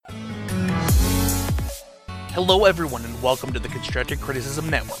Hello everyone and welcome to the Constructive Criticism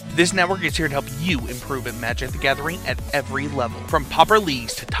Network. This network is here to help you improve at Magic the Gathering at every level. From Pauper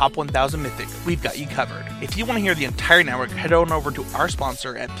Leagues to Top 1000 Mythic, we've got you covered. If you want to hear the entire network, head on over to our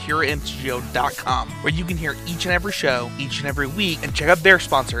sponsor at PureMTGO.com, where you can hear each and every show, each and every week, and check out their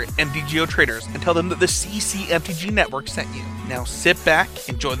sponsor, MTGO Traders, and tell them that the CCMTG Network sent you. Now sit back,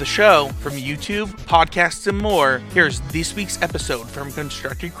 enjoy the show. From YouTube, podcasts, and more, here's this week's episode from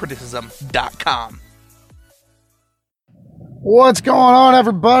ConstructiveCriticism.com. What's going on,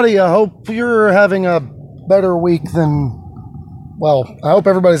 everybody? I hope you're having a better week than, well, I hope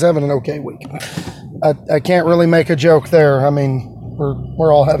everybody's having an okay week. I can't really make a joke there. I mean,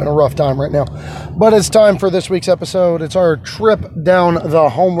 we're all having a rough time right now. But it's time for this week's episode. It's our trip down the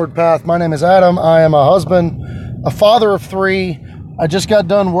homeward path. My name is Adam. I am a husband, a father of 3. I just got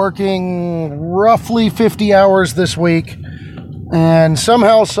done working roughly 50 hours this week. And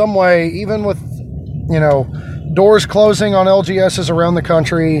somehow, some way, even with, doors closing on LGSs around the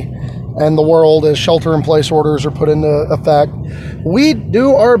country and the world as shelter-in-place orders are put into effect, we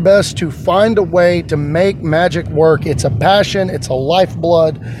do our best to find a way to make Magic work. It's a passion. It's a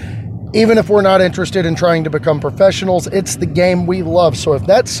lifeblood. Even if we're not interested in trying to become professionals, it's the game we love. So if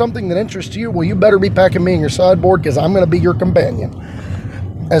that's something that interests you, well, you better be packing me in your sideboard because I'm going to be your companion.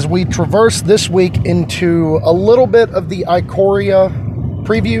 As we traverse this week into a little bit of the Ikoria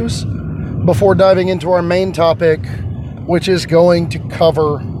previews, before diving into our main topic, which is going to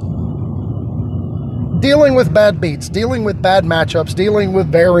cover dealing with bad beats, dealing with bad matchups, dealing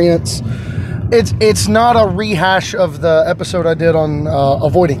with variants. It's not a rehash of the episode I did on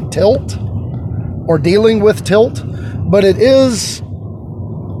avoiding tilt or dealing with tilt, but it is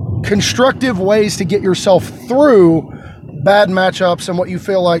constructive ways to get yourself through bad matchups and what you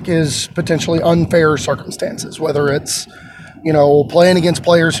feel like is potentially unfair circumstances, whether it's, playing against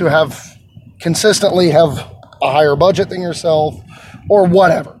players who consistently have a higher budget than yourself or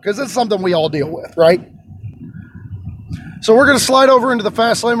whatever, because it's something we all deal with, right? So we're going to slide over into the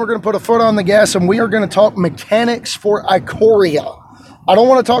fast lane. We're going to put a foot on the gas, and we are going to talk mechanics for Ikoria. I don't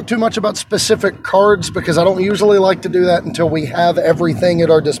want to talk too much about specific cards because I don't usually like to do that until we have everything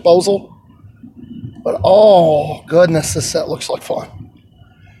at our disposal. But oh goodness, this set looks like fun.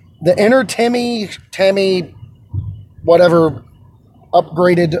 The inner Tammy, whatever,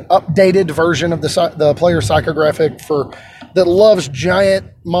 updated version of the player psychographic that loves giant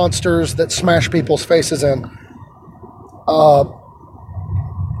monsters that smash people's faces in.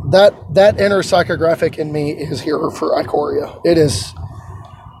 That inner psychographic in me is here for Ikoria. It is.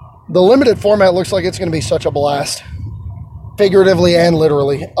 The limited format looks like it's going to be such a blast, figuratively and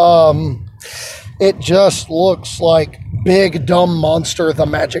literally. It just looks like big dumb monster the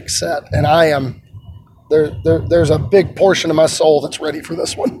Magic set, and I am. There's a big portion of my soul that's ready for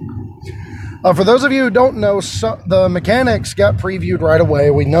this one. For those of you who don't know, the mechanics got previewed right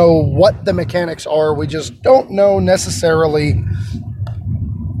away. We know what the mechanics are. We just don't know necessarily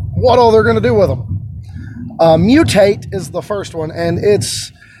what all they're going to do with them. Mutate is the first one, and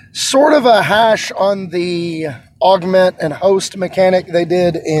it's sort of a hash on the augment and host mechanic they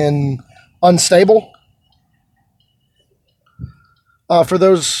did in Unstable. For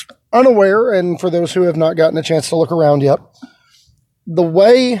those unaware, and for those who have not gotten a chance to look around yet, the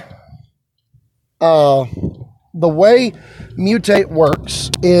way Mutate works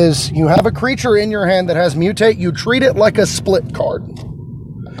is you have a creature in your hand that has Mutate, you treat it like a split card.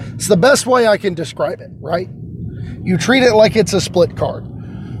 It's the best way I can describe it, right? You treat it like it's a split card.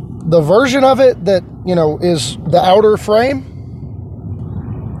 The version of it that, is the outer frame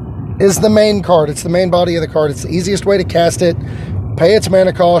is the main card. It's the main body of the card. It's the easiest way to cast it. Pay its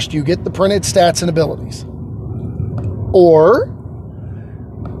mana cost, you get the printed stats and abilities. Or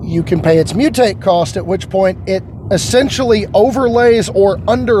you can pay its mutate cost, at which point it essentially overlays or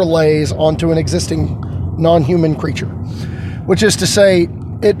underlays onto an existing non-human creature. Which is to say,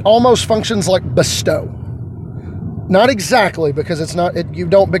 it almost functions like bestow. Not exactly, because you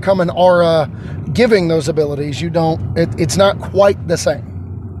don't become an aura giving those abilities. It's not quite the same.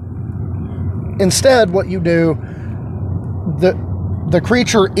 Instead, what you do, the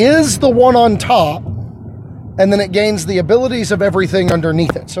creature is the one on top, and then it gains the abilities of everything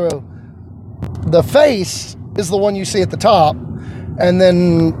underneath it. So the face is the one you see at the top, and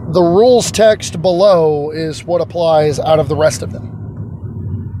then the rules text below is what applies out of the rest of them.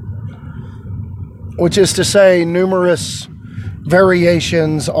 Which is to say, numerous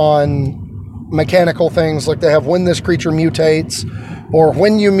variations on mechanical things, like they have when this creature mutates, or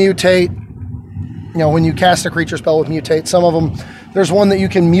when you mutate, when you cast a creature spell with mutate. Some of them, there's one that you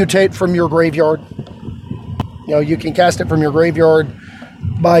can mutate from your graveyard. You can cast it from your graveyard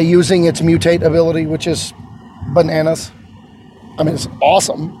by using its mutate ability, which is bananas. I mean, it's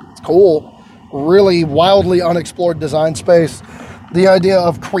awesome. It's cool. Really wildly unexplored design space. The idea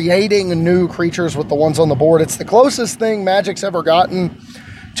of creating new creatures with the ones on the board. It's the closest thing Magic's ever gotten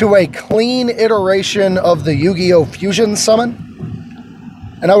to a clean iteration of the Yu-Gi-Oh! Fusion summon.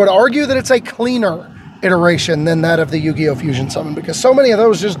 And I would argue that it's a cleaner iteration than that of the Yu-Gi-Oh! Fusion summon, because so many of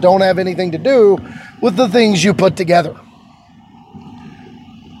those just don't have anything to do with the things you put together.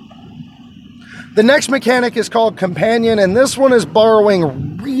 The next mechanic is called Companion, and this one is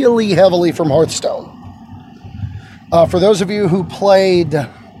borrowing really heavily from Hearthstone. For those of you who played,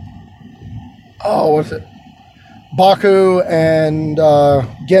 what is it? Baku and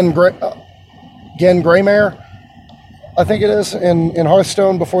Gen Greymare, I think it is, in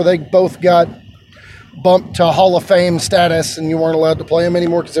Hearthstone, before they both got bumped to Hall of Fame status and you weren't allowed to play them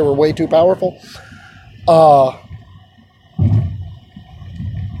anymore because they were way too powerful.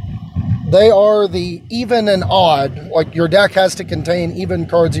 They are the even and odd. Like, your deck has to contain even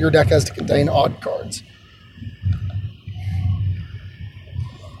cards, your deck has to contain odd cards.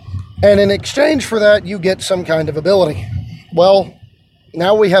 And in exchange for that, you get some kind of ability. Well,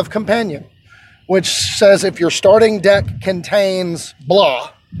 now we have Companion, which says if your starting deck contains blah,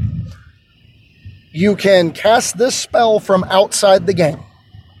 you can cast this spell from outside the game.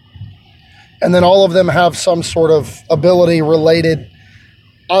 And then all of them have some sort of ability related,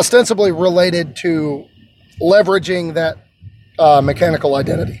 ostensibly related to leveraging that mechanical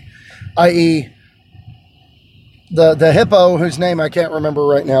identity. I.e., the hippo, whose name I can't remember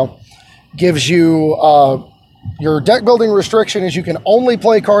right now, gives you your deck building restriction is you can only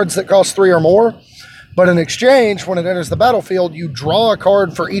play cards that cost 3 or more, but in exchange, when it enters the battlefield, you draw a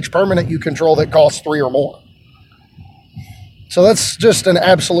card for each permanent you control that costs 3 or more. So that's just an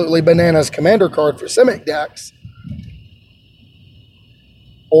absolutely bananas commander card for Simic decks,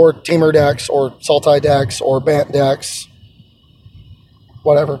 or Teamer decks, or Sultai decks, or Bant decks,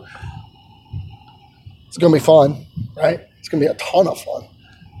 whatever. It's going to be fun, right? It's going to be a ton of fun.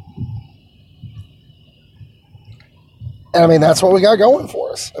 And I mean, that's what we got going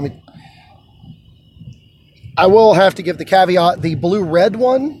for us. I mean, I will have to give the caveat, the blue-red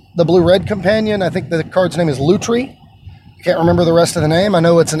one, the blue-red companion, I think the card's name is Lutri. I can't remember the rest of the name. I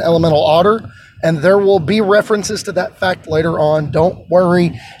know it's an elemental otter, and there will be references to that fact later on. Don't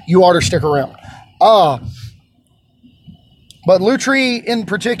worry, you ought to stick around. But Lutri in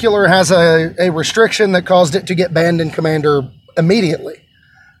particular has a restriction that caused it to get banned in Commander immediately.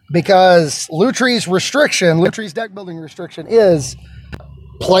 Because Lutri's deck building restriction is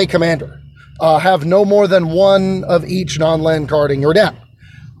play Commander. Have no more than one of each non-land card in your deck.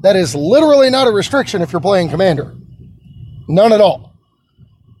 That is literally not a restriction if you're playing Commander. None at all.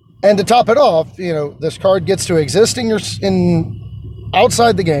 And to top it off, this card gets to exist in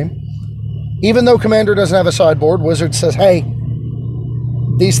outside the game. Even though Commander doesn't have a sideboard, Wizard says, hey,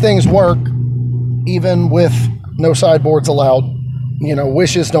 these things work even with no sideboards allowed.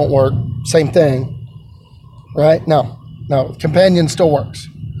 Wishes don't work. Same thing. Right? No. Companion still works.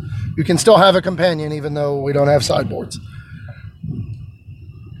 You can still have a companion even though we don't have sideboards.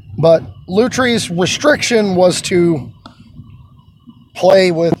 But Lutri's restriction was to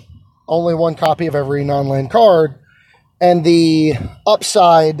play with only one copy of every non-land card. And the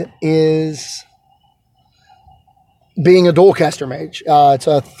upside is being a dual-caster mage. It's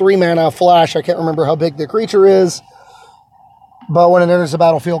a 3-mana flash. I can't remember how big the creature is. But when it enters the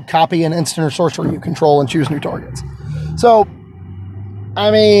battlefield, copy an instant or sorcery you control and choose new targets. So, I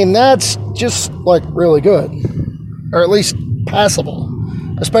mean, that's just, really good. Or at least passable.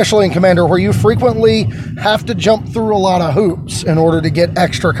 Especially in Commander, where you frequently have to jump through a lot of hoops in order to get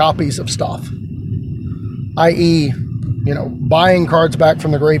extra copies of stuff. I.e., buying cards back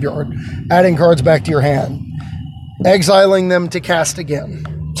from the graveyard, adding cards back to your hand, exiling them to cast again.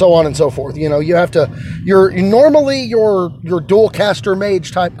 So on and so forth. You have to, normally your dual caster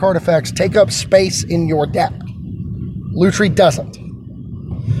mage type card effects take up space in your deck. Lutri doesn't.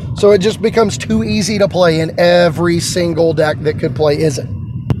 So it just becomes too easy to play in every single deck that could play Izzet.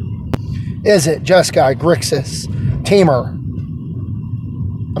 Izzet, Jeskai, Grixis, Temur.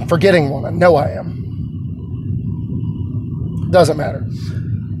 I'm forgetting one. I know I am. Doesn't matter.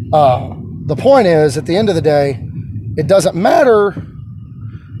 The point is, at the end of the day, it doesn't matter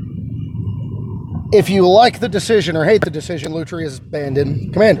if you like the decision or hate the decision. Lutri is banned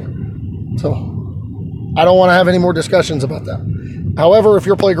in Commander. So, I don't want to have any more discussions about that. However, if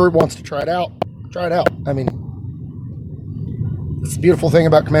your play group wants to try it out, try it out. I mean, it's the beautiful thing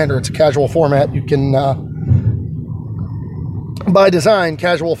about Commander. It's a casual format. You can, by design,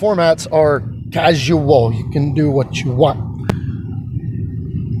 casual formats are casual. You can do what you want.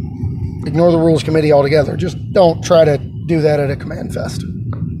 Ignore the rules committee altogether. Just don't try to do that at a command fest.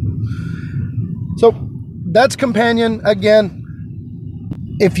 So that's Companion.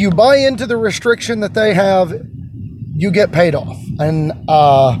 Again, if you buy into the restriction that they have, you get paid off. And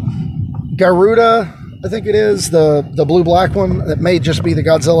Garuda, I think it is, the blue-black one, that may just be the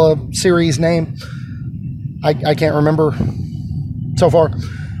Godzilla series name. I can't remember so far.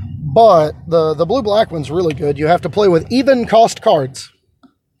 But the blue-black one's really good. You have to play with even cost cards.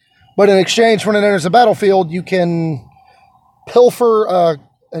 But in exchange, when it enters the battlefield, you can pilfer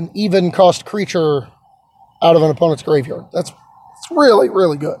an even cost creature out of an opponent's graveyard. It's really,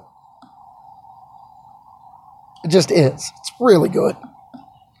 really good. It just is. It's really good.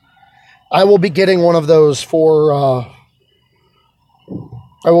 I will be getting one of those for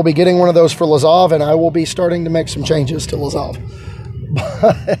Lazav, and I will be starting to make some changes to Lazav.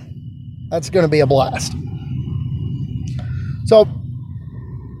 But that's going to be a blast. So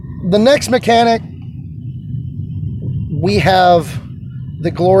the next mechanic, we have the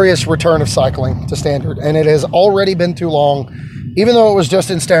glorious return of cycling to Standard, and it has already been too long, even though it was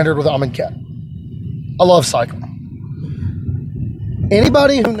just in Standard with Amonkhet. I love cycling.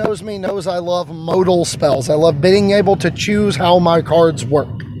 Anybody who knows me knows I love modal spells. I love being able to choose how my cards work.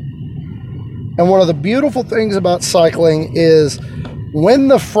 And one of the beautiful things about cycling is when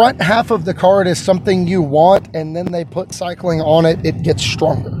the front half of the card is something you want and then they put cycling on it, it gets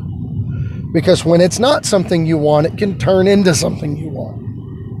stronger. Because when it's not something you want, it can turn into something you want.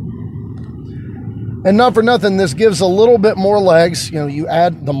 And not for nothing, this gives a little bit more legs. You know, you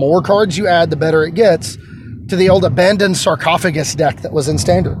add, the more cards you add, the better it gets, to the old Abandoned Sarcophagus deck that was in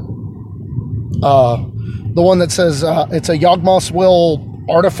Standard. The one that says it's a Yawgmoth's Will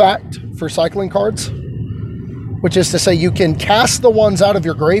artifact for cycling cards, which is to say you can cast the ones out of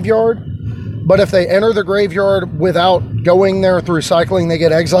your graveyard, but if they enter the graveyard without going there through cycling, they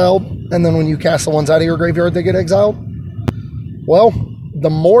get exiled, and then when you cast the ones out of your graveyard, they get exiled. Well, the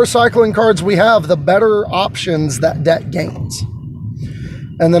more cycling cards we have, the better options that deck gains.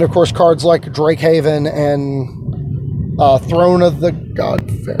 And then, of course, cards like Drakehaven and Throne of the God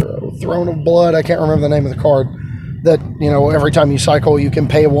Pharaoh, Throne of Blood, I can't remember the name of the card, that, you know, every time you cycle, you can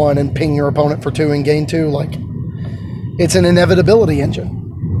pay 1 and ping your opponent for 2 and gain 2. Like, it's an inevitability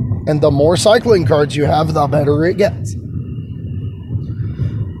engine. And the more cycling cards you have, the better it gets.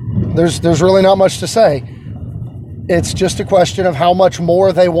 There's really not much to say. It's just a question of how much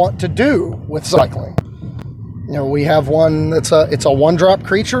more they want to do with cycling. You know, we have one that's it's a 1-drop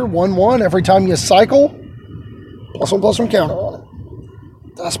creature, 1/1. Every time you cycle, +1/+1 counter on it.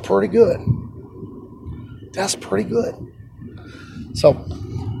 That's pretty good. That's pretty good. So,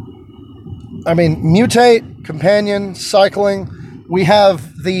 I mean, mutate, companion, cycling. We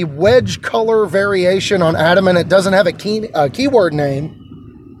have the wedge color variation on Adamant. It doesn't have a keyword name,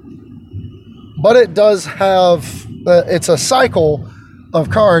 but it does have, it's a cycle of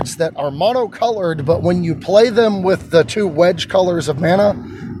cards that are monocolored, but when you play them with the 2 wedge colors of mana,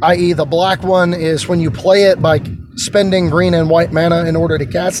 i.e. the black one is when you play it by spending green and white mana in order to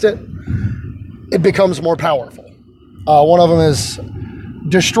cast it, it becomes more powerful. One of them is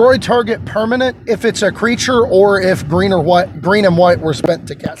destroy target permanent if it's a creature or if green and white were spent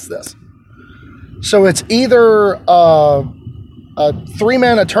to cast this. So it's either a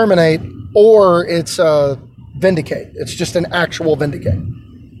 3-mana terminate or it's a Vindicate. It's just an actual Vindicate.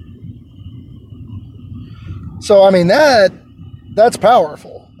 So, I mean, that's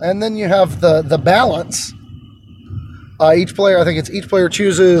powerful. And then you have the balance. Each player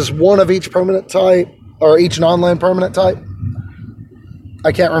chooses 1 of each permanent type, or each non-land permanent type.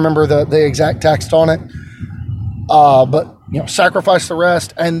 I can't remember the exact text on it. But, you know, sacrifice the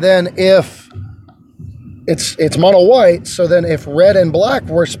rest. And then if it's mono white, so then if red and black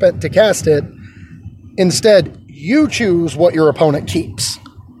were spent to cast it, instead, you choose what your opponent keeps.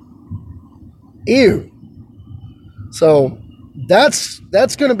 Ew. So that's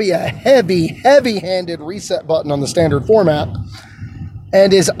going to be a heavy-handed reset button on the Standard format,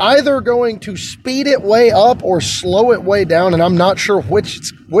 and is either going to speed it way up or slow it way down, and I'm not sure which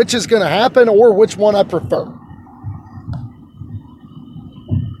is going to happen or which one I prefer.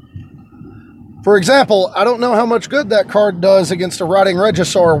 For example, I don't know how much good that card does against a Rotting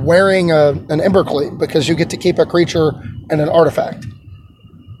Regisaur wearing an Embercleave, because you get to keep a creature and an artifact.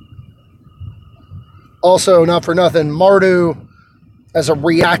 Also, not for nothing, Mardu as a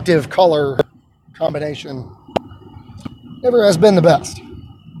reactive color combination never has been the best.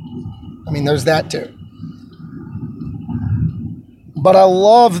 I mean, there's that too. But I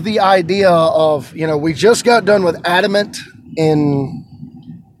love the idea of, you know, we just got done with Adamant in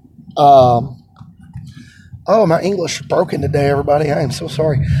Oh, my English is broken today, everybody. I am so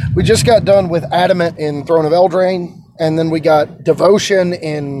sorry. We just got done with Adamant in Throne of Eldraine, and then we got Devotion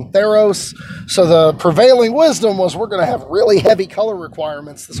in Theros. So the prevailing wisdom was we're going to have really heavy color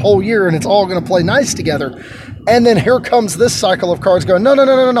requirements this whole year, and it's all going to play nice together. And then here comes this cycle of cards going, no.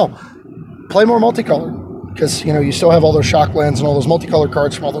 Play more multicolored. Because, you still have all those Shocklands and all those multicolored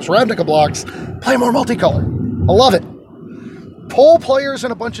cards from all those Ravnica blocks. Play more multicolored. I love it. Pull players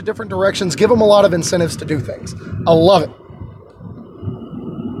in a bunch of different directions. Give them a lot of incentives to do things. I love it.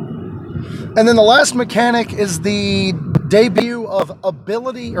 And then the last mechanic is the debut of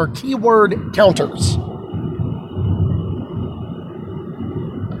ability or keyword counters.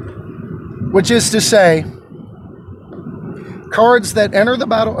 Which is to say, cards that enter the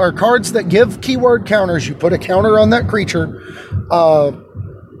battle, or cards that give keyword counters, you put a counter on that creature.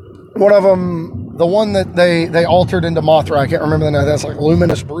 One of them, the one that they altered into Mothra, I can't remember the name, that's like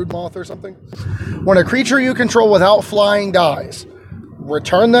Luminous Broodmoth or something. When a creature you control without flying dies,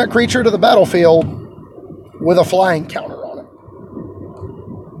 return that creature to the battlefield with a flying counter on it.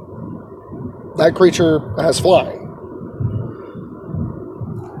 That creature has flying.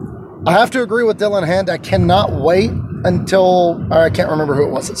 I have to agree with Dylan Hand. I cannot wait until, I can't remember who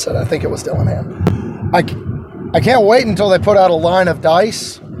it was that said it. I think it was Dylan Hand. I can't wait until they put out a line of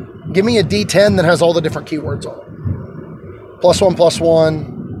dice. Give me a D10 that has all the different keywords on it.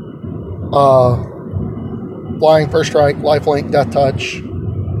 +1/+1, flying, first strike, lifelink, death touch,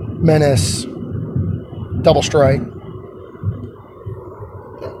 menace, double strike.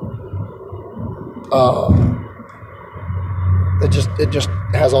 It just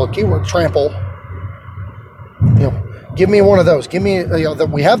has all the keywords. Trample. Give me one of those. Give me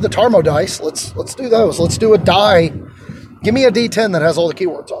we have the Tarmo dice. Let's do those. Let's do a die. Give me a D10 that has all the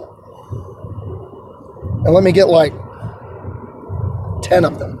keywords on it. And let me get like 10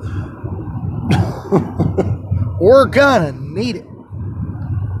 of them. We're gonna need it.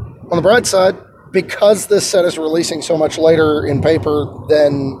 On the bright side, because this set is releasing so much later in paper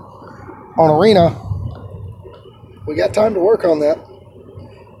than on Arena, we got time to work on that.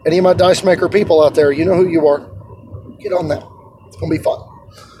 Any of my Dice Maker people out there, you know who you are. Get on that. It's gonna be fun.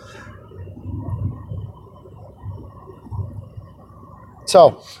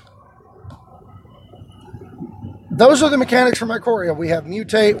 So, those are the mechanics from Ikoria. We have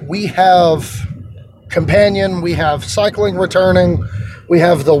Mutate, we have Companion, we have Cycling Returning, we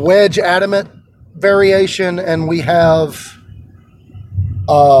have the Wedge Adamant variation, and we have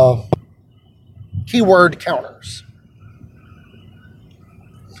keyword counters.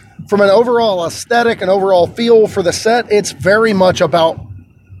 From an overall aesthetic and overall feel for the set, it's very much about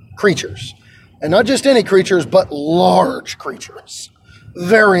creatures. And not just any creatures, but large creatures.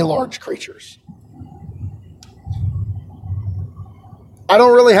 Very large creatures. I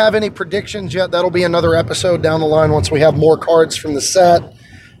don't really have any predictions yet. That'll be another episode down the line once we have more cards from the set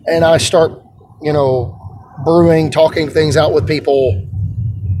and I start, brewing, talking things out with people,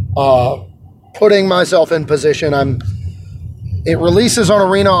 putting myself in position. It releases on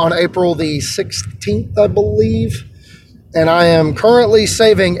Arena on April the 16th, I believe. And I am currently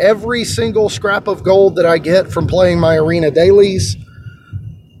saving every single scrap of gold that I get from playing my Arena dailies.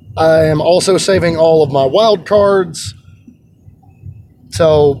 I am also saving all of my wild cards.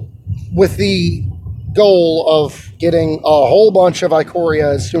 So, with the goal of getting a whole bunch of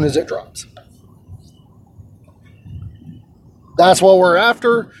Ikoria as soon as it drops. That's what we're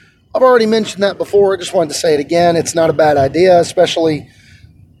after. I've already mentioned that before. I just wanted to say it again. It's not a bad idea, especially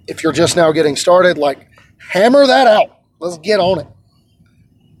if you're just now getting started. Hammer that out. Let's get on it.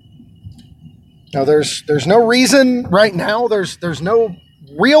 Now, there's no reason right now. There's no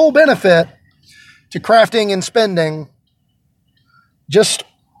real benefit to crafting and spending. Just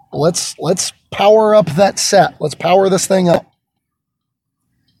let's power up that set. Let's power this thing up.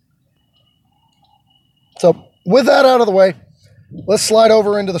 So with that out of the way, let's slide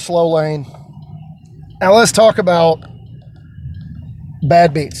over into the slow lane. Now let's talk about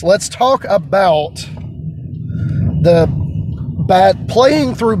bad beats. Let's talk about the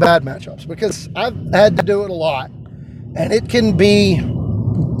playing through bad matchups, because I've had to do it a lot, and it can be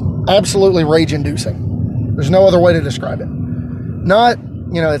absolutely rage-inducing. There's no other way to describe it. Not,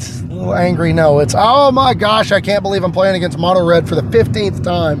 it's a little angry. No, it's, oh my gosh, I can't believe I'm playing against Mono Red for the 15th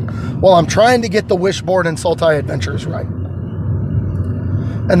time while I'm trying to get the Wishboard and Sultai Adventures right.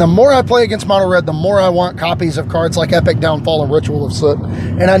 And the more I play against Mono Red, the more I want copies of cards like Epic Downfall and Ritual of Soot.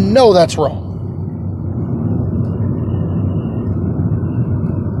 And I know that's wrong.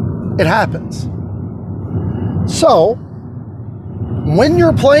 It happens. So, when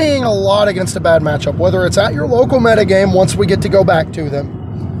you're playing a lot against a bad matchup, whether it's at your local metagame once we get to go back to them,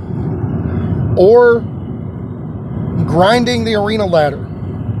 or grinding the arena ladder,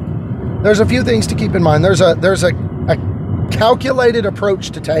 there's a few things to keep in mind. There's a calculated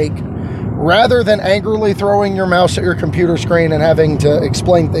approach to take rather than angrily throwing your mouse at your computer screen and having to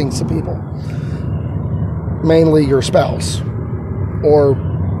explain things to people, mainly your spouse or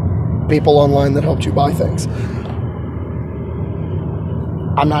people online that helped you buy things.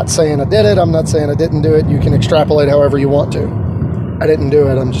 I'm not saying I did it. I'm not saying I didn't do it. You can extrapolate however you want to. I didn't do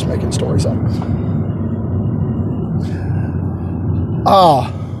it. I'm just making stories up.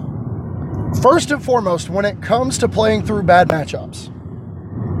 First and foremost, when it comes to playing through bad matchups,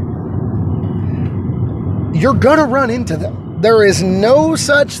 you're going to run into them. There is no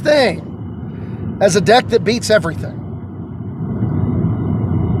such thing as a deck that beats everything.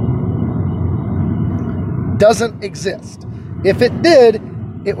 Doesn't exist. If it did,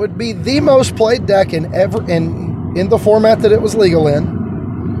 it would be the most played deck in the format that it was legal in,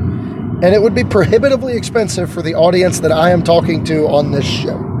 and it would be prohibitively expensive for the audience that I am talking to on this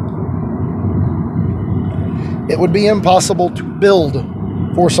show. It would be impossible to build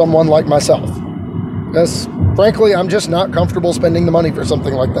for someone like myself. Because, frankly, I'm just not comfortable spending the money for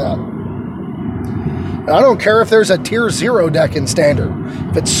something like that. And I don't care if there's a tier 0 deck in Standard.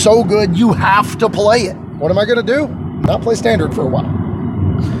 If it's so good, you have to play it. What am I going to do? Not play Standard for a while.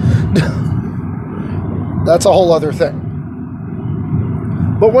 That's a whole other thing.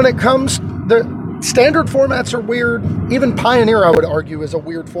 But when it comes, the Standard formats are weird. Even Pioneer, I would argue, is a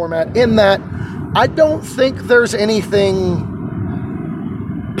weird format in that I don't think there's anything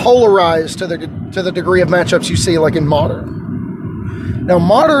polarized to the degree of matchups you see like in Modern. Now,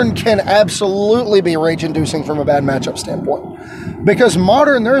 Modern can absolutely be rage-inducing from a bad matchup standpoint. Because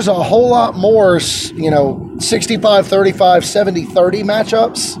Modern, there's a whole lot more, 65-35, 70-30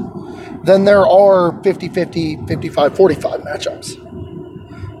 matchups than there are 50-50, 55-45 matchups.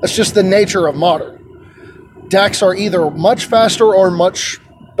 That's just the nature of Modern. Decks are either much faster or much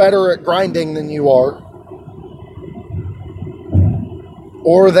better at grinding than you are.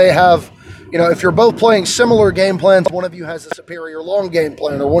 Or they have, if you're both playing similar game plans, one of you has a superior long game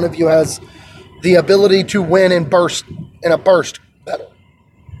plan, or one of you has the ability to win in a burst better.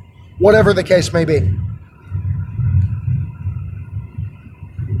 Whatever the case may be.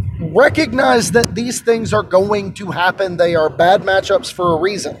 Recognize that these things are going to happen. They are bad matchups for a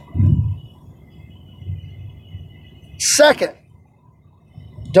reason. Second,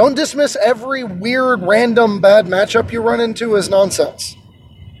 don't dismiss every weird, random, bad matchup you run into as nonsense.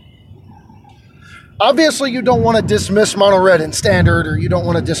 Obviously, you don't want to dismiss Mono Red in Standard, or you don't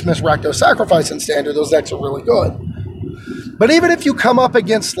want to dismiss Rakdos Sacrifice in Standard. Those decks are really good. But even if you come up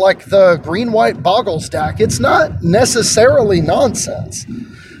against, like, the Green-White Boggles deck, it's not necessarily nonsense.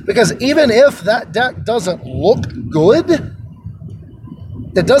 Because even if that deck doesn't look good,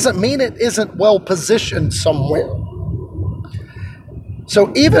 it doesn't mean it isn't well positioned somewhere.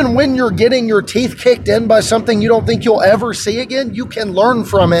 So even when you're getting your teeth kicked in by something you don't think you'll ever see again, you can learn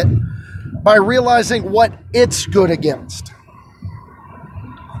from it by realizing what it's good against.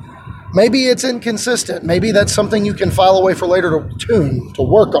 Maybe it's inconsistent. Maybe that's something you can file away for later to tune, to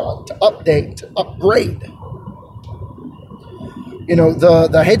work on, to update, to upgrade.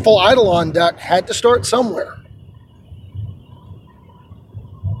 The Hateful Eidolon deck had to start somewhere.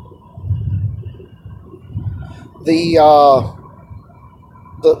 The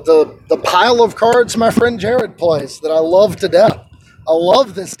pile of cards my friend Jared plays that I love to death. I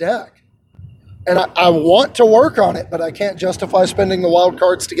love this deck. And I want to work on it, but I can't justify spending the wild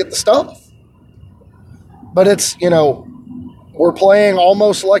cards to get the stuff. But it's, we're playing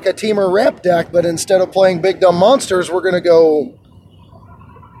almost like a Temur ramp deck, but instead of playing big dumb monsters, we're going to go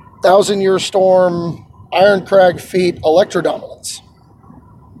Thousand Year Storm, Ironcrag Feet, Electrodominance.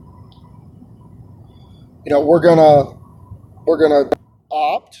 We're gonna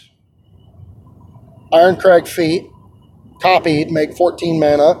opt Ironcrag Feet, copied, make 14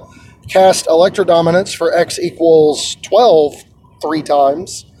 mana, cast Electrodominance for X equals 12 3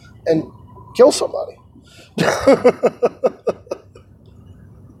 times, and kill somebody.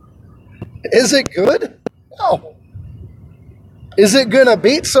 Is it good? No. Is it going to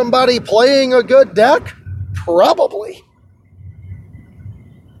beat somebody playing a good deck? Probably.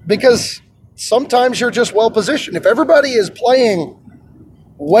 Because sometimes you're just well positioned. If everybody is playing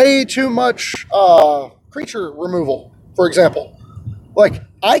way too much creature removal, for example, like,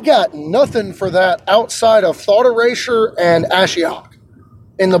 I got nothing for that outside of Thought Erasure and Ashiok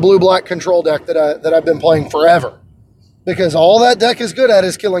in the blue-black control deck that I've been playing forever. Because all that deck is good at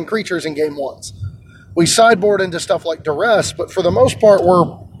is killing creatures in game ones. We sideboard into stuff like Duress, but for the most part,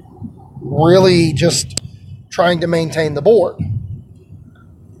 we're really just trying to maintain the board.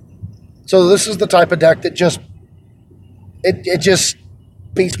 So this is the type of deck that just it just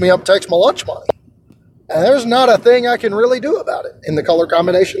beats me up, takes my lunch money. And there's not a thing I can really do about it in the color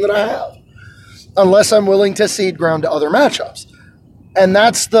combination that I have, unless I'm willing to cede ground to other matchups. And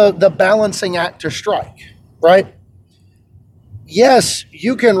that's the balancing act to strike, right? Yes,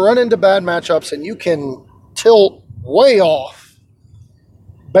 you can run into bad matchups and you can tilt way off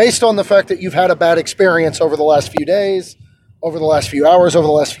based on the fact that you've had a bad experience over the last few days, over the last few hours, over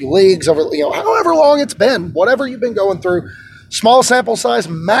the last few leagues, over however long it's been, whatever you've been going through. Small sample size,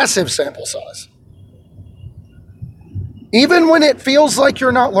 massive sample size. Even when it feels like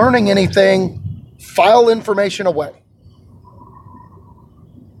you're not learning anything, file information away.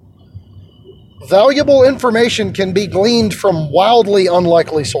 Valuable information can be gleaned from wildly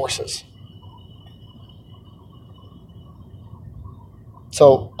unlikely sources.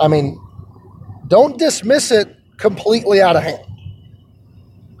 So, don't dismiss it completely out of hand.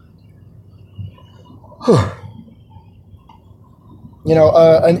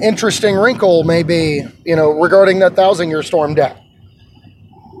 An interesting wrinkle may be, regarding that Thousand Year Storm deck.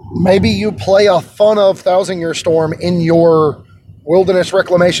 Maybe you play a fun of Thousand Year Storm in your Wilderness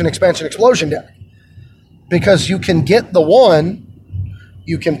Reclamation Expansion Explosion deck. Because you can get the one,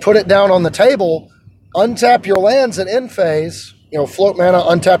 you can put it down on the table, untap your lands at end phase, float mana,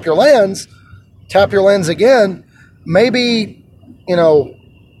 untap your lands, tap your lands again. Maybe,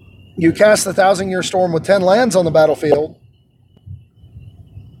 you cast the Thousand Year Storm with 10 lands on the battlefield.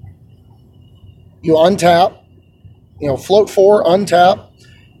 You untap, float 4, untap,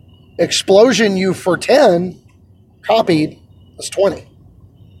 explosion you for 10, copied, that's 20.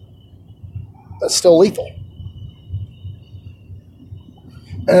 That's still lethal.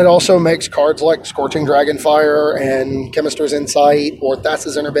 And it also makes cards like Scorching Dragonfire and Chemister's Insight or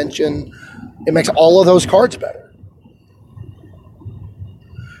Thassa's Intervention, it makes all of those cards better.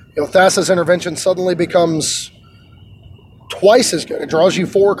 Thassa's Intervention suddenly becomes twice as good. It draws you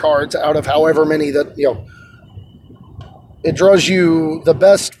 4 cards out of however many that, it draws you the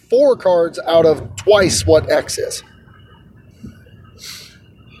best 4 cards out of twice what X is.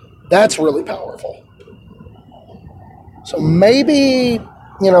 That's really powerful. So maybe,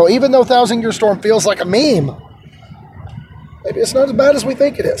 even though Thousand Year Storm feels like a meme, maybe it's not as bad as we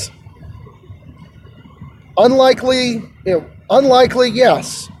think it is. Unlikely,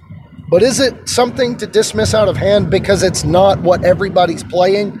 yes. But is it something to dismiss out of hand because it's not what everybody's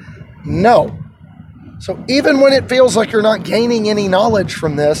playing? No. So even when it feels like you're not gaining any knowledge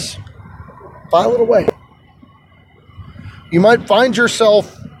from this, file it away. You might find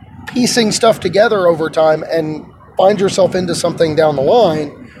yourself piecing stuff together over time and find yourself into something down the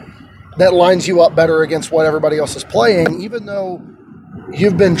line that lines you up better against what everybody else is playing, even though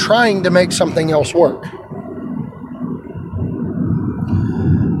you've been trying to make something else work.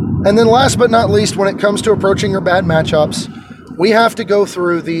 And then last but not least, when it comes to approaching your bad matchups, we have to go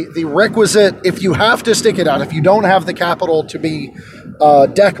through the requisite, if you have to stick it out, if you don't have the capital to be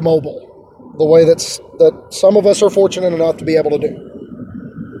deck mobile, the way that some of us are fortunate enough to be able to do.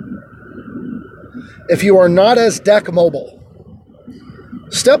 If you are not as deck mobile,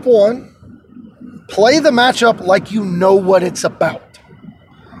 step 1, play the matchup like you know what it's about.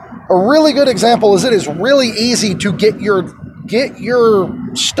 A really good example is it is really easy to get your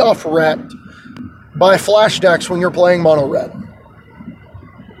stuff wrecked by flash decks when you're playing mono red.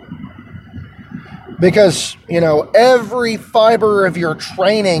 Because, every fiber of your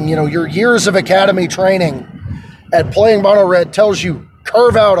training, your years of academy training at playing mono red tells you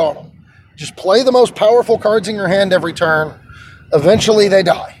curve out on them. Just play the most powerful cards in your hand every turn. Eventually they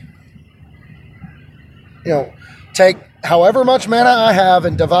die. Take however much mana I have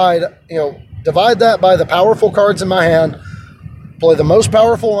and divide that by the powerful cards in my hand. Play the most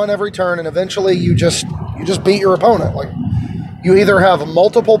powerful on every turn, and eventually you just beat your opponent. Like, you either have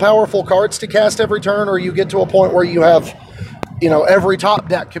multiple powerful cards to cast every turn, or you get to a point where you have, every top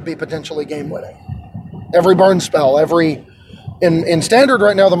deck could be potentially game winning. Every burn spell, in standard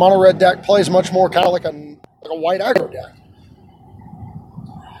right now, the mono red deck plays much more kind of like a white aggro deck.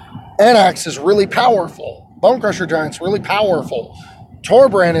 Anax is really powerful. Bonecrusher Giant's really powerful.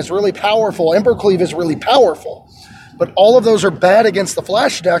 Torbrand is really powerful. Embercleave is really powerful. But all of those are bad against the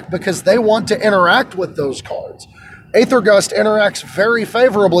flash deck because they want to interact with those cards. Aethergust interacts very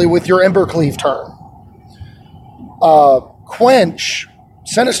favorably with your Embercleave turn. Quench,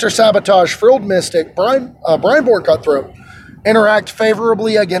 Sinister Sabotage, Frilled Mystic, Brineborn Cutthroat interact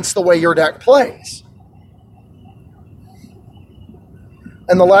favorably against the way your deck plays.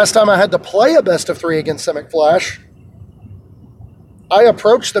 And the last time I had to play a best of 3 against Simic Flash, I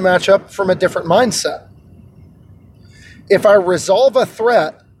approached the matchup from a different mindset. If I resolve a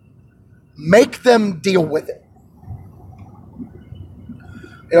threat, make them deal with it.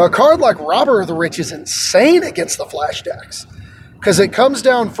 A card like Robber of the Rich is insane against the flash decks because it comes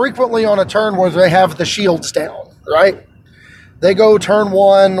down frequently on a turn where they have the shields down, right? They go turn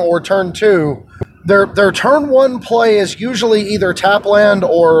 1 or turn 2. Their turn 1 play is usually either tap land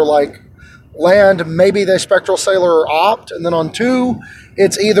or like land, maybe they Spectral Sailor or opt, and then on 2,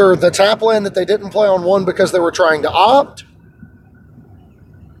 it's either the tap land that they didn't play on 1 because they were trying to opt,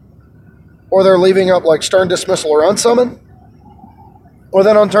 or they're leaving up like Stern Dismissal or Unsummon. Or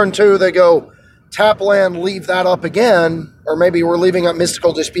then on turn 2, they go tap land, leave that up again, or maybe we're leaving up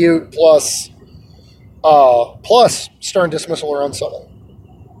Mystical Dispute plus Stern Dismissal or Unsummon.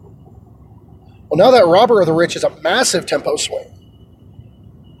 Well, now that Robber of the Rich is a massive tempo swing.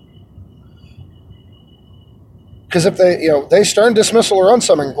 Because if they Stern Dismissal or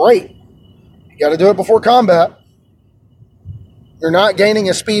Unsummon, great. You got to do it before combat. You're not gaining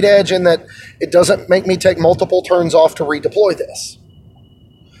a speed edge in that it doesn't make me take multiple turns off to redeploy this.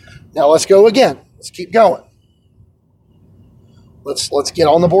 Now let's go again. Let's keep going. Let's get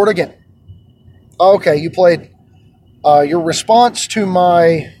on the board again. Okay, you played your response to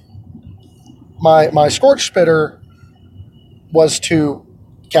my Scorch Spitter was to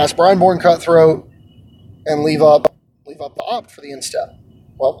cast Brineborn Cutthroat and leave up the opt for the instep.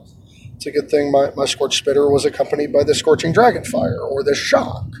 Well, it's a good thing my Scorch Spitter was accompanied by the Scorching Dragonfire or this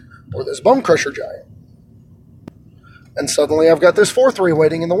Shock or this Bone Crusher Giant. And suddenly I've got this 4/3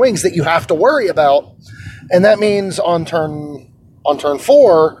 waiting in the wings that you have to worry about. And that means on turn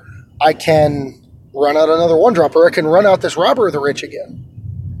 4, I can run out another 1-dropper. I can run out this Robber of the Rich again.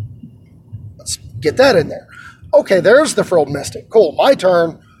 Let's get that in there. Okay, there's the Frilled Mystic. Cool, my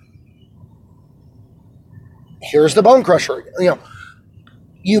turn. Here's the Bone Crusher.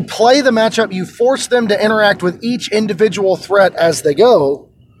 You play the matchup, you force them to interact with each individual threat as they go.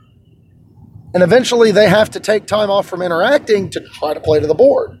 And eventually they have to take time off from interacting to try to play to the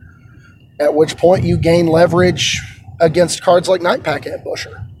board. At which point you gain leverage against cards like Nightpack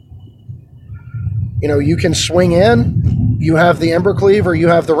Ambusher. You can swing in, you have the Embercleave or you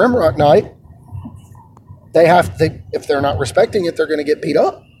have the Rimrock Knight. If they're not respecting it, they're going to get beat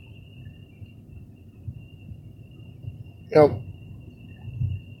up.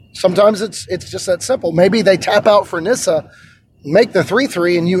 Sometimes it's just that simple. Maybe they tap out for Nissa, make the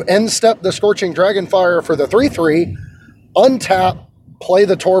 3/3, and you end step the Scorching Dragonfire for the 3/3, untap, play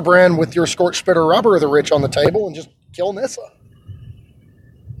the Torbrand with your Scorch Spitter Robber of the Rich on the table, and just kill Nissa.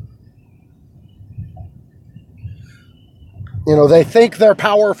 They think their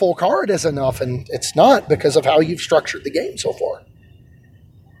powerful card is enough, and it's not because of how you've structured the game so far.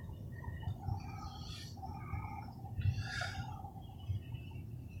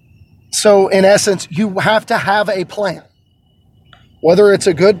 So, in essence, you have to have a plan. Whether it's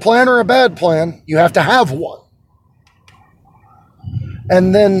a good plan or a bad plan, you have to have one.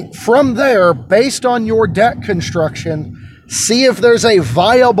 And then from there, based on your deck construction, see if there's a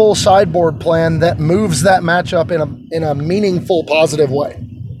viable sideboard plan that moves that matchup in a meaningful, positive way.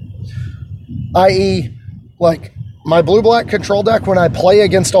 I.e., like my blue-black control deck, when I play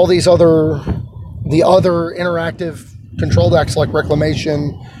against all the other interactive control decks like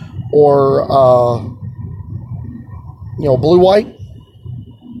Reclamation or blue-white,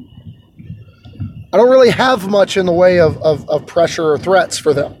 I don't really have much in the way of pressure or threats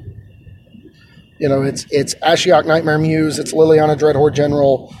for them. It's Ashiok Nightmare Muse, it's Liliana Dreadhorde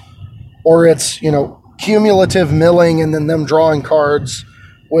General, or it's, cumulative milling and then them drawing cards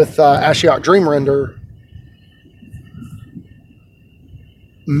with Ashiok Dreamrender.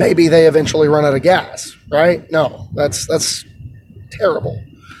 Maybe they eventually run out of gas, right? No, that's terrible.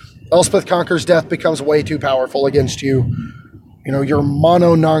 Elspeth Conquer's Death becomes way too powerful against you. Your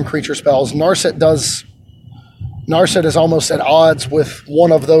mono non-creature spells. Narset is almost at odds with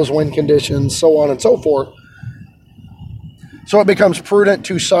one of those win conditions, so on and so forth. So it becomes prudent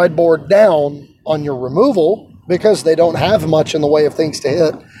to sideboard down on your removal because they don't have much in the way of things to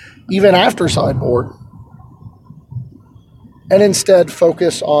hit, even after sideboard. And instead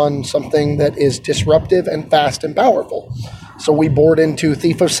focus on something that is disruptive and fast and powerful. So we board into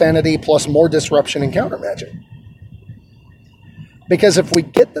Thief of Sanity plus more disruption and counter magic. Because if we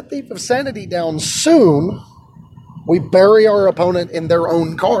get the Thief of Sanity down soon, we bury our opponent in their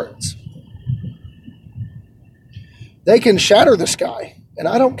own cards. They can shatter the sky, and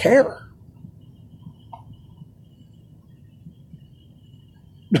I don't care.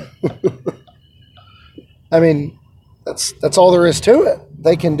 I mean, that's all there is to it.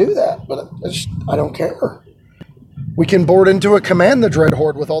 They can do that, but I don't care. We can board into a Command the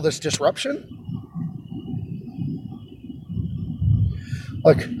Dreadhorde with all this disruption.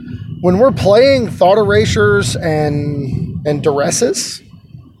 Like, when we're playing Thought Erasures and Duresses,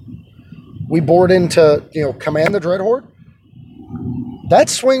 we board into, Command the Dreadhorde, that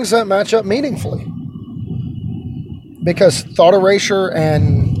swings that matchup meaningfully. Because Thought Erasure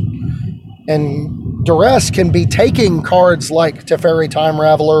and Duress can be taking cards like Teferi Time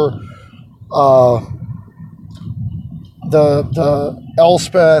Raveler, the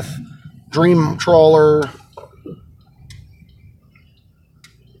Elspeth, Dream Trawler,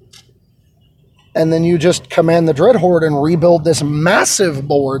 and then you just command the Dreadhorde and rebuild this massive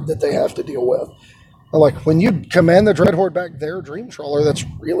board that they have to deal with. Like, when you command the Dreadhorde back their Dream Trawler, that's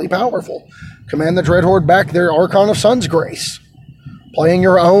really powerful. Command the Dreadhorde back their Archon of Sun's Grace. Playing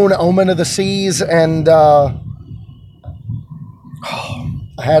your own Omen of the Seas and... I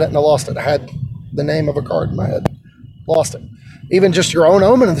had it and I lost it. I had the name of a card in my head. Lost it. Even just your own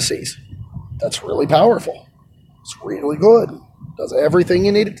Omen of the Seas. That's really powerful. It's really good. Does everything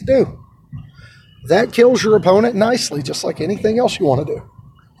you need it to do. That kills your opponent nicely, just like anything else you want to do.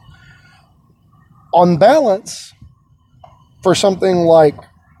 On balance, for something like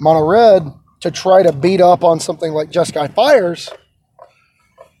Mono Red to try to beat up on something like Jeskai Fires,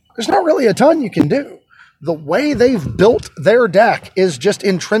 there's not really a ton you can do. The way they've built their deck is just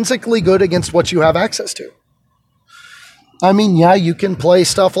intrinsically good against what you have access to. I mean, yeah, you can play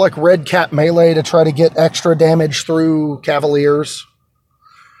stuff like Red Cat Melee to try to get extra damage through Cavaliers.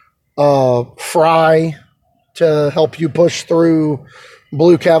 Fry to help you push through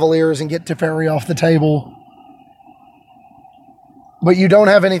Blue Cavaliers and get Teferi off the table. But you don't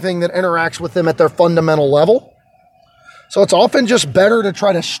have anything that interacts with them at their fundamental level. So it's often just better to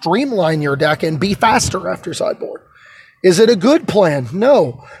try to streamline your deck and be faster after sideboard. Is it a good plan?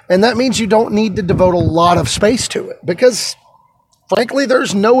 No. And that means you don't need to devote a lot of space to it. Because, frankly,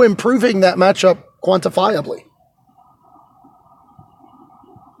 there's no improving that matchup quantifiably.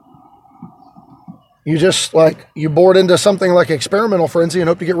 You just, you board into something like Experimental Frenzy and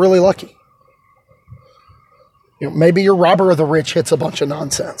hope you get really lucky. Maybe your Robber of the Rich hits a bunch of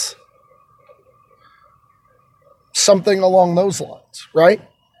nonsense. Something along those lines, right?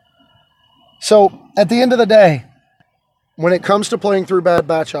 So, at the end of the day, when it comes to playing through bad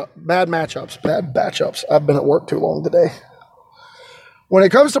matchups, I've been at work too long today. When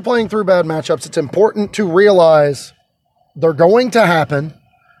it comes to playing through bad matchups, it's important to realize they're going to happen.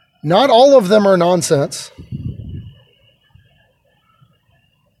 Not all of them are nonsense.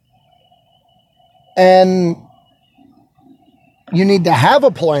 And you need to have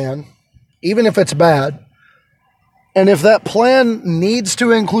a plan, even if it's bad. And if that plan needs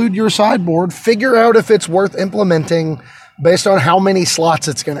to include your sideboard, figure out if it's worth implementing based on how many slots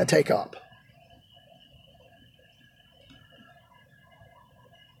it's going to take up.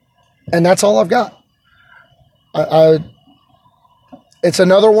 And that's all I've got. It's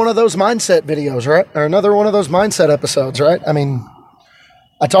another one of those mindset videos, right? Or another one of those mindset episodes, right? I mean,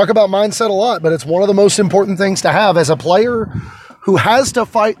 I talk about mindset a lot, but it's one of the most important things to have as a player who has to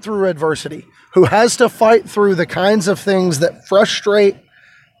fight through adversity, who has to fight through the kinds of things that frustrate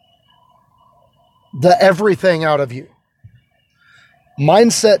the everything out of you.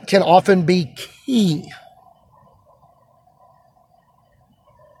 Mindset can often be key.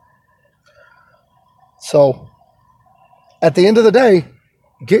 So, at the end of the day,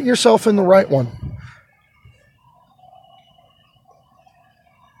 get yourself in the right one.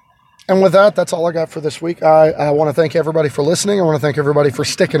 And with that, that's all I got for this week. I want to thank everybody for listening. I want to thank everybody for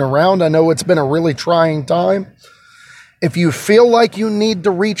sticking around. I know it's been a really trying time. If you feel like you need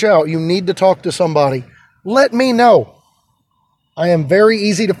to reach out, you need to talk to somebody, let me know. I am very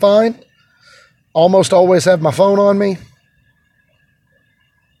easy to find. Almost always have my phone on me.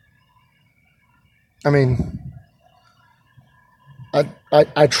 I mean,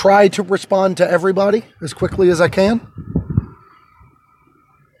 I try to respond to everybody as quickly as I can.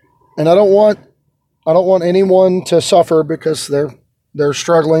 And I don't want anyone to suffer because they're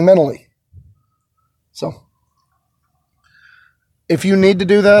struggling mentally. So if you need to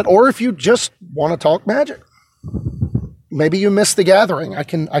do that, or if you just want to talk Magic, maybe you missed the gathering. I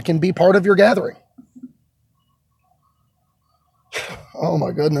can be part of your gathering. Oh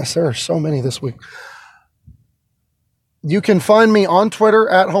my goodness, there are so many this week. You can find me on Twitter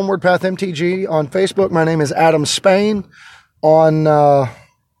at Homeward Path MTG. On Facebook, my name is Adam Spain. On our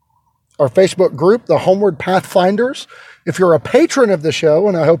Facebook group, the Homeward Pathfinders. If you're a patron of the show,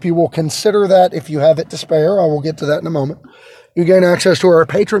 and I hope you will consider that if you have it to spare, I will get to that in a moment, you gain access to our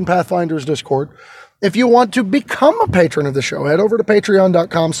Patron Pathfinders Discord. If you want to become a patron of the show, head over to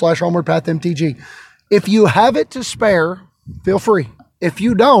patreon.com/homewardpathmtg. If you have it to spare, feel free. If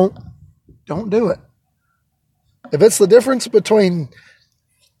you don't do it. If it's the difference between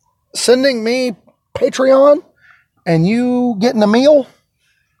sending me Patreon and you getting a meal,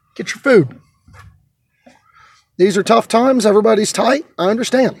 Get your food. These are tough times. Everybody's tight. I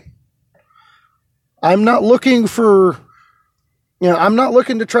understand. I'm not looking for, I'm not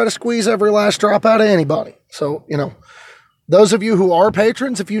looking to try to squeeze every last drop out of anybody. So, those of you who are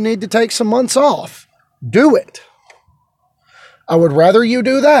patrons, if you need to take some months off, do it. I would rather you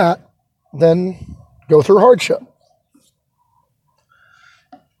do that than go through hardship.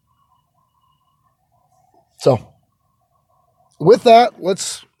 So, with that,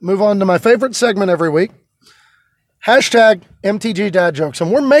 let's move on to my favorite segment every week. Hashtag MTG Dad Jokes.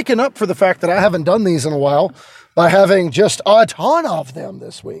 And we're making up for the fact that I haven't done these in a while by having just a ton of them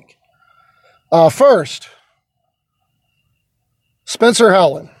this week. First, Spencer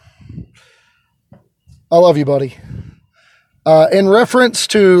Howland. I love you, buddy. In reference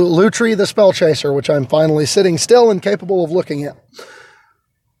to Lutri the Spell Chaser, which I'm finally sitting still and capable of looking at.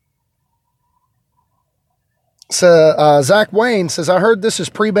 So, Zach Wayne says, I heard this is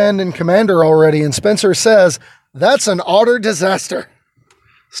pre-banned in Commander already, and Spencer says, that's an utter disaster.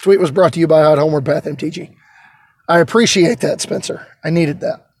 This tweet was brought to you by Hot Homeward Path MTG. I appreciate that, Spencer. I needed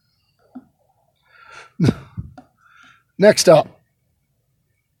that. Next up.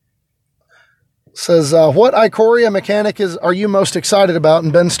 Says, what Ikoria mechanic are you most excited about?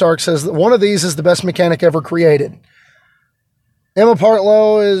 And Ben Stark says that one of these is the best mechanic ever created. Emma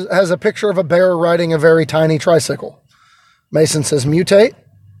Partlow has a picture of a bear riding a very tiny tricycle. Mason says, mutate.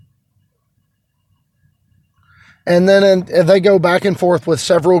 And then they go back and forth with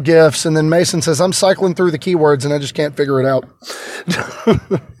several GIFs. And then Mason says, I'm cycling through the keywords and I just can't figure it out.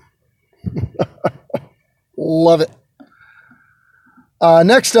 Love it.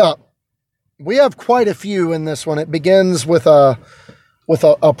 Next up, we have quite a few in this one. It begins with a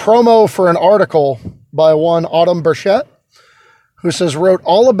promo for an article by one Autumn Burchett, who says, wrote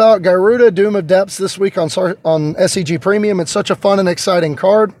all about Gyruda, Doom of Depths this week on SCG Premium. It's such a fun and exciting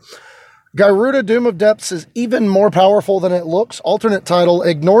card. Gyruda, Doom of Depths is even more powerful than it looks. Alternate title,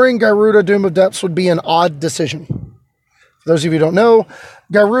 ignoring Gyruda, Doom of Depths would be an odd decision. For those of you who don't know,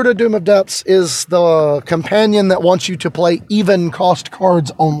 Gyruda, Doom of Depths is the companion that wants you to play even cost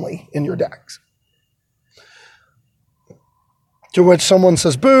cards only in your decks. To which someone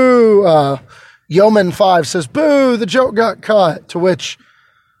says, boo. Yeoman5 says, boo, the joke got cut. To which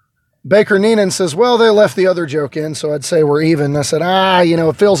Baker Neenan says, well, they left the other joke in, so I'd say we're even. I said,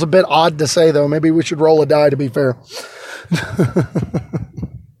 it feels a bit odd to say, though. Maybe we should roll a die, to be fair.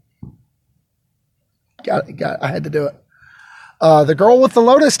 Got it. I had to do it. The girl with the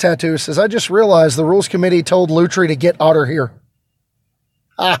lotus tattoo says, I just realized the rules committee told Lutri to get Otter here.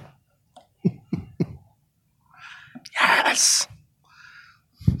 Yes.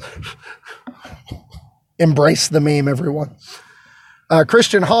 Embrace the meme, everyone.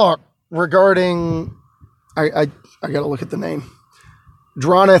 Christian Hawk regarding, I got to look at the name.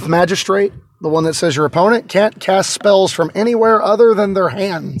 Droneth Magistrate, the one that says your opponent can't cast spells from anywhere other than their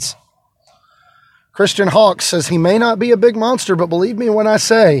hands. Christian Hawk says he may not be a big monster, but believe me when I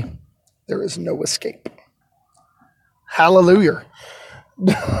say there is no escape. Hallelujah.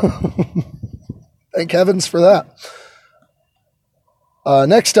 Thank heavens for that.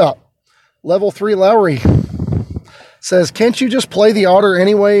 Next up, Level 3 Lowry says, can't you just play the Otter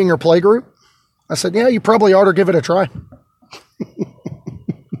anyway in your play group? I said, yeah, you probably ought to give it a try.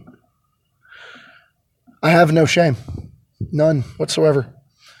 I have no shame. None whatsoever.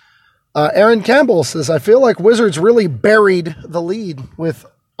 Aaron Campbell says, I feel like Wizards really buried the lead with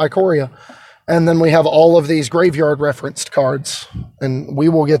Ikoria. And then we have all of these graveyard referenced cards. And we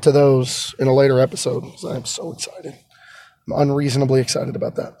will get to those in a later episode. I'm so excited. I'm unreasonably excited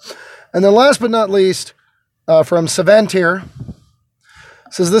about that. And then last but not least, from Savantir,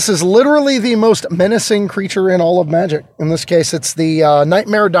 says this is literally the most menacing creature in all of Magic. In this case, it's the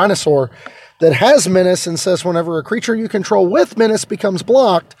Nightmare Dinosaur that has menace and says whenever a creature you control with menace becomes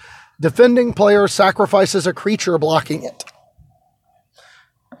blocked, defending player sacrifices a creature blocking it.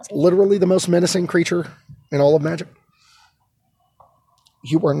 It's literally the most menacing creature in all of Magic.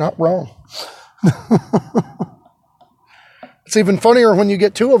 You are not wrong. It's even funnier when you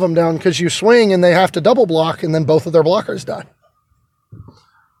get two of them down because you swing and they have to double block and then both of their blockers die.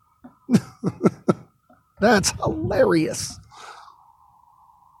 That's hilarious.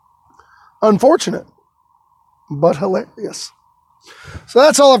 Unfortunate, but hilarious. So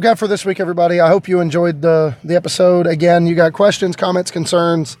that's all I've got for this week, everybody. I hope you enjoyed the episode. Again, you got questions, comments,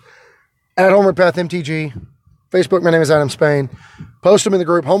 concerns at Homeward Path MTG. Facebook, my name is Adam Spain. Post them in the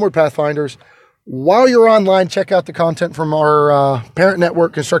group, Homeward Pathfinders. While you're online, check out the content from our parent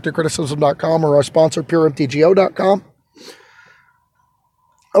network, ConstructedCriticism.com, or our sponsor, PureMTGO.com.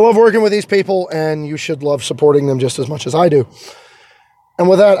 I love working with these people, and you should love supporting them just as much as I do. And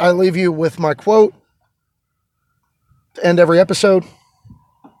with that, I leave you with my quote to end every episode.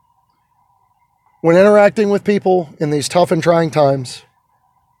 When interacting with people in these tough and trying times,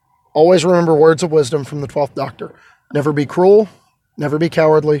 always remember words of wisdom from the 12th Doctor. Never be cruel, never be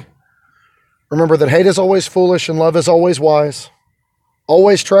cowardly. Remember that hate is always foolish and love is always wise.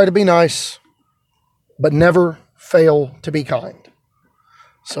 Always try to be nice, but never fail to be kind.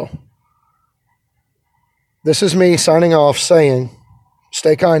 So, this is me signing off saying,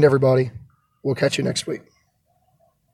 stay kind, everybody. We'll catch you next week.